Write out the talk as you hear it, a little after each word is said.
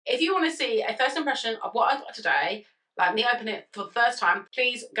If you want to see a first impression of what I got today, like me opening it for the first time,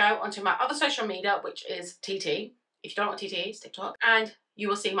 please go onto my other social media, which is TT. If you don't know what TT is, TikTok, and you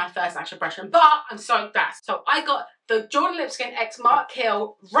will see my first actual impression. But I'm so fast. So I got the Jordan Lipscombe X Mark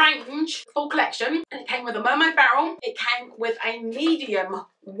Hill range full collection, and it came with a mermaid barrel. It came with a medium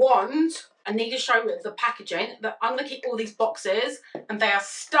wand. I need to show you the packaging. That I'm gonna keep all these boxes, and they are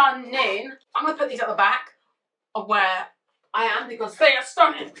stunning. I'm gonna put these at the back of where I am because they are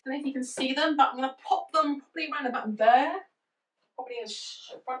stunning. I don't know if you can see them, but I'm gonna pop them probably around about there, probably in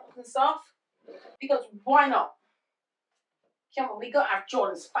front and stuff, because why not? Come on, we got to have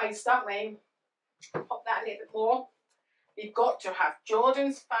Jordan's face, don't we? Pop that a little bit more. We've got to have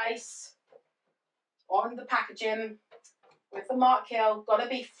Jordan's face on the packaging with the Mark Hill. Got to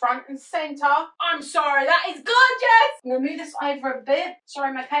be front and centre. I'm sorry, that is gorgeous. I'm going to move this over a bit.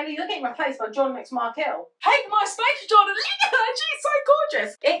 Sorry, Michaela, you're getting replaced by Jordan X Mark Hill. Take my space, Jordan. Look at her, she's so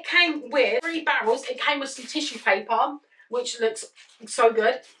gorgeous. It came with 3 barrels. It came with some tissue paper, which looks so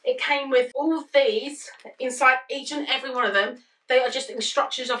good. It came with all of these inside each and every one of them. They are just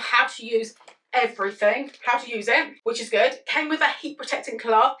instructions of how to use everything, how to use it, which is good. It came with a heat protecting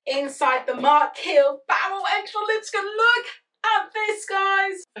cloth inside the Mark Hill Barrel Extra Lipscombe. Look at this,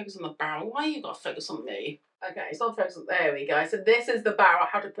 guys. Focus on the barrel. Why you got to focus on me? Okay, it's not focused on, there we go. So this is the barrel,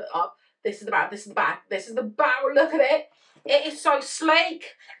 how to put it up. This is the barrel, this is the back, this is the barrel. Look at it. It is so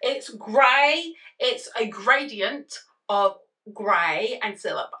sleek. It's grey. It's a gradient of grey and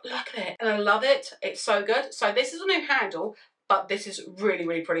silver, but look at it, and I love it. It's so good. So this is a new handle, but this is really,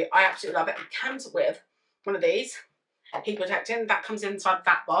 really pretty. I absolutely love it. It comes with one of these heat protecting that comes inside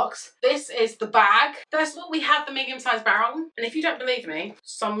that box. This is the bag. First of all, we have the medium-sized barrel, and if you don't believe me,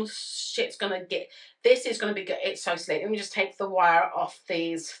 some shit's gonna get, this is gonna be good. It's so sleek. Let me just take the wire off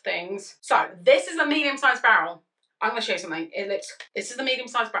these things. So this is a medium-sized barrel. I'm going to show you something. This is the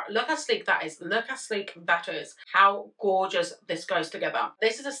medium-sized barrel. Look how sleek that is. Look how sleek that is. How gorgeous this goes together.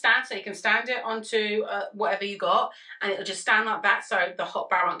 This is a stand, so you can stand it onto whatever you got, and it'll just stand like that, so the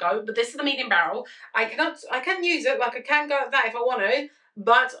hot barrel won't go. But this is the medium barrel. I can use it, like I can go like that if I want to,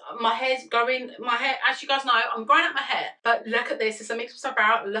 but my hair's going, as you guys know, I'm growing out my hair. But look at this, it's a mixed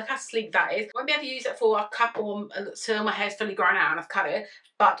barrel. Look how sleek that is. I won't be able to use it for a couple until my hair's fully grown out and I've cut it.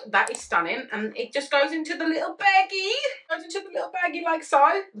 But that is stunning, and it just goes into the little baggie. Goes into the little baggie like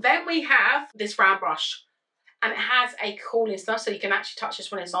so. Then we have this round brush, and it has a cooling stuff, so you can actually touch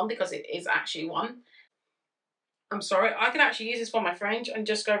this when it's on, because it is actually one. I'm sorry, I can actually use this for my fringe and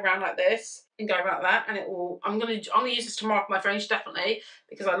just go around like this and go around like that, and it will. I'm gonna use this tomorrow for my fringe, definitely,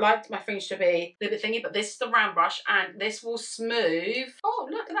 because I like my fringe to be a little bit thingy. But this is the round brush, and this will smooth. Oh,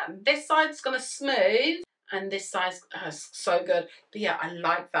 look at that! This side's gonna smooth, and this side is so good. But yeah, I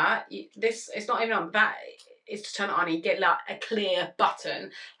like that. This, it's not even on that. Is to turn it on, and you get like a clear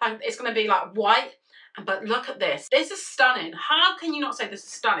button, and it's gonna be like white. But look at this. This is stunning. How can you not say this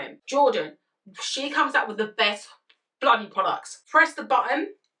is stunning? Jordan, she comes out with the best bloody products. Press the button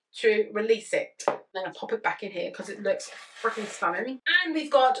to release it. Then I pop it back in here because it looks freaking stunning. And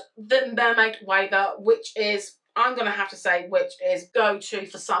we've got the mermaid waver, which is, I'm gonna have to say, which is go-to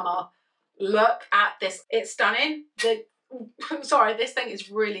for summer. Look at this, it's stunning. Sorry, this thing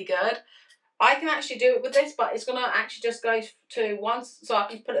is really good. I can actually do it with this, but it's gonna actually just go to once, so I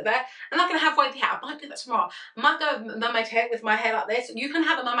can put it there. And I'm gonna have wavy hair. I might do that tomorrow. I might go mermaid hair with my hair like this. You can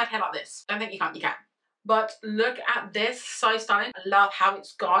have a mermaid hair like this. I don't think you can, you can. But look at this, so stunning. I love how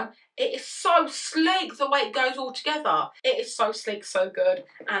it's gone. It is so sleek, the way it goes all together. It is so sleek, so good.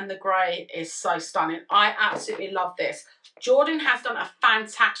 And the grey is so stunning. I absolutely love this. Jordan has done a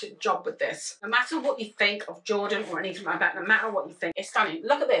fantastic job with this. No matter what you think of Jordan or anything like that, no matter what you think, it's stunning.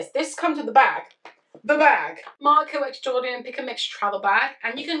 Look at this. This comes with the bag. The bag. Mark Hill X Jordan Pick and Mix travel bag.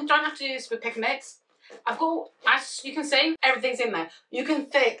 And you don't have to do this with Pick and Mix. I've got, as you can see, everything's in there. You can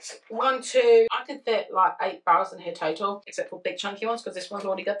fit I can fit like 8 barrels in here total, except for big chunky ones, because this one's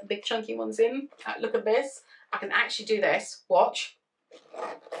already got the big chunky ones in. Look at this. I can actually do this. Watch.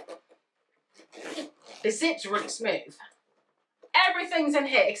 The zip's really smooth. Everything's in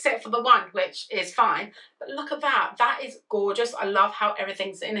here except for the one, which is fine. But look at that. That is gorgeous. I love how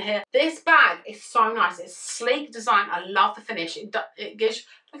everything's in here. This bag is so nice. It's sleek design. I love the finish. It gives,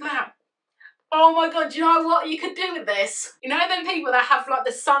 look at that. Oh my god, do you know what you could do with this? You know them people that have like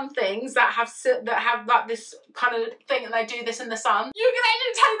the sun things, that have like this kind of thing, and they do this in the sun? You can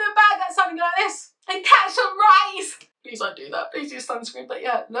actually take the bag that's something like this and catch some rays. Please don't do that. Please use sunscreen. But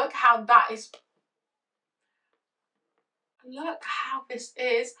yeah, look how that is. Look how this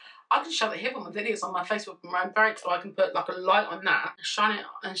is. I can show it here on my videos on my Facebook and my barracks, or I can put like a light on that, shine it,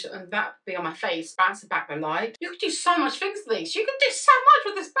 and that be on my face, bounce it back the light. You could do so much things with these. You can do so much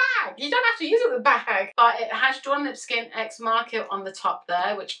with this You don't have to use it with a bag. But it has Jordan Lipskin X Marker on the top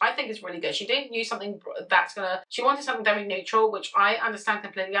there, which I think is really good. She didn't use something that's gonna, she wanted something very neutral, which I understand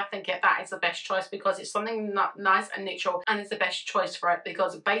completely. I think that is the best choice because it's something nice and neutral, and it's the best choice for it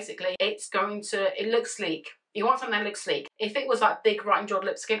because basically it's going to, it looks sleek. You want something that looks sleek. If it was like big right Jordan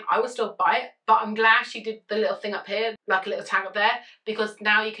Lipskin, I would still buy it. But I'm glad she did the little thing up here, like a little tag up there, because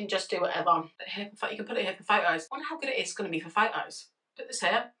now you can just do whatever. You can put it here for photos. I wonder how good it is going to be for photos. Put this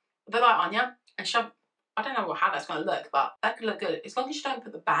here, put the light on you, and shove. I don't know how that's going to look, but that could look good. As long as you don't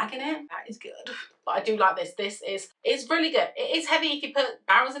put the bag in it, that is good. But I do like this. This is, it's really good. It is heavy if you put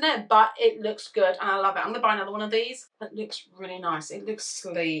barrels in it, but it looks good and I love it. I'm going to buy another one of these. It looks really nice. It looks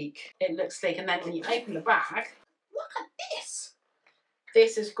sleek. It looks sleek. And then when you open the bag, look at this.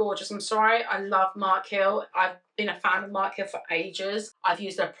 This is gorgeous. I'm sorry. I love Mark Hill. I've been a fan of Mark Hill for ages. I've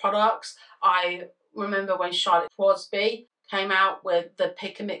used their products. I remember when Charlotte Crosby came out with the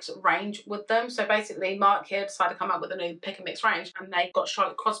pick and mix range with them. So basically Mark here decided to come out with a new pick and mix range, and they got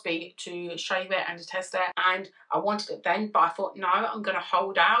Charlotte Crosby to show you it and to test it, and I wanted it then, but I thought no, I'm gonna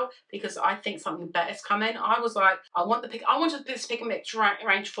hold out because I think something better's coming. I was like, I wanted this pick and mix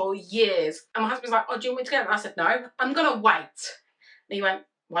range for years, and my husband's like, oh, do you want me to get it? And I said no, I'm gonna wait. And he went,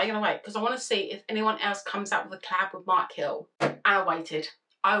 why are you gonna wait? Because I want to see if anyone else comes out with a collab with Mark Hill. And I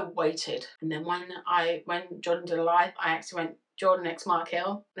waited. And then when Jordan did a live, I actually went Jordan X Mark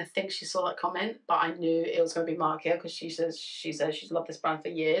Hill. And I think she saw that comment, but I knew it was going to be Mark Hill because she says she's loved this brand for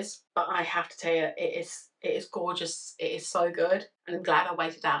years. But I have to tell you, it is gorgeous. It is so good, and I'm glad I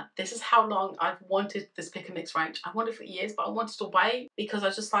waited out. This is how long I've wanted this pick and mix range. I wanted it for years, but I wanted to wait because I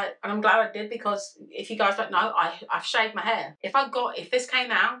was just like, and I'm glad I did because if you guys don't know, I've shaved my hair. If this came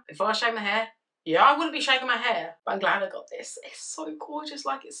out before I shaved my hair, yeah, I wouldn't be shaving my hair, but I'm glad I got this. It's so gorgeous,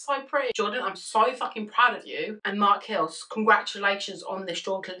 like it's so pretty. Jordan, I'm so fucking proud of you. And Mark Hills, congratulations on this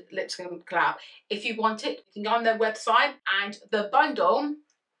Jordan Lipscombe collab. If you want it, you can go on their website, and the bundle,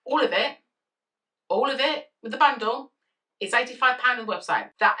 all of it with the bundle is £85 on the website.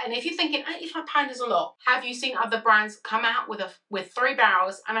 And if you're thinking £85 is a lot, have you seen other brands come out with 3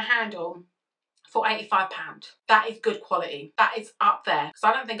 barrels and a handle for £85? That is good quality. That is up there. Because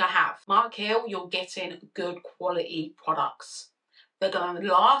I don't think I have. Mark Hill, you're getting good quality products. They're gonna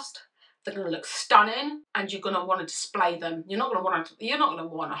last, they're gonna look stunning, and you're gonna want to display them. You're not gonna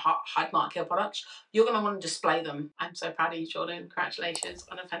want to hide Mark Hill products. You're gonna want to display them. I'm so proud of you, Jordan. Congratulations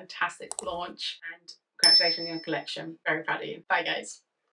on a fantastic launch, and congratulations on your collection. Very proud of you. Bye guys.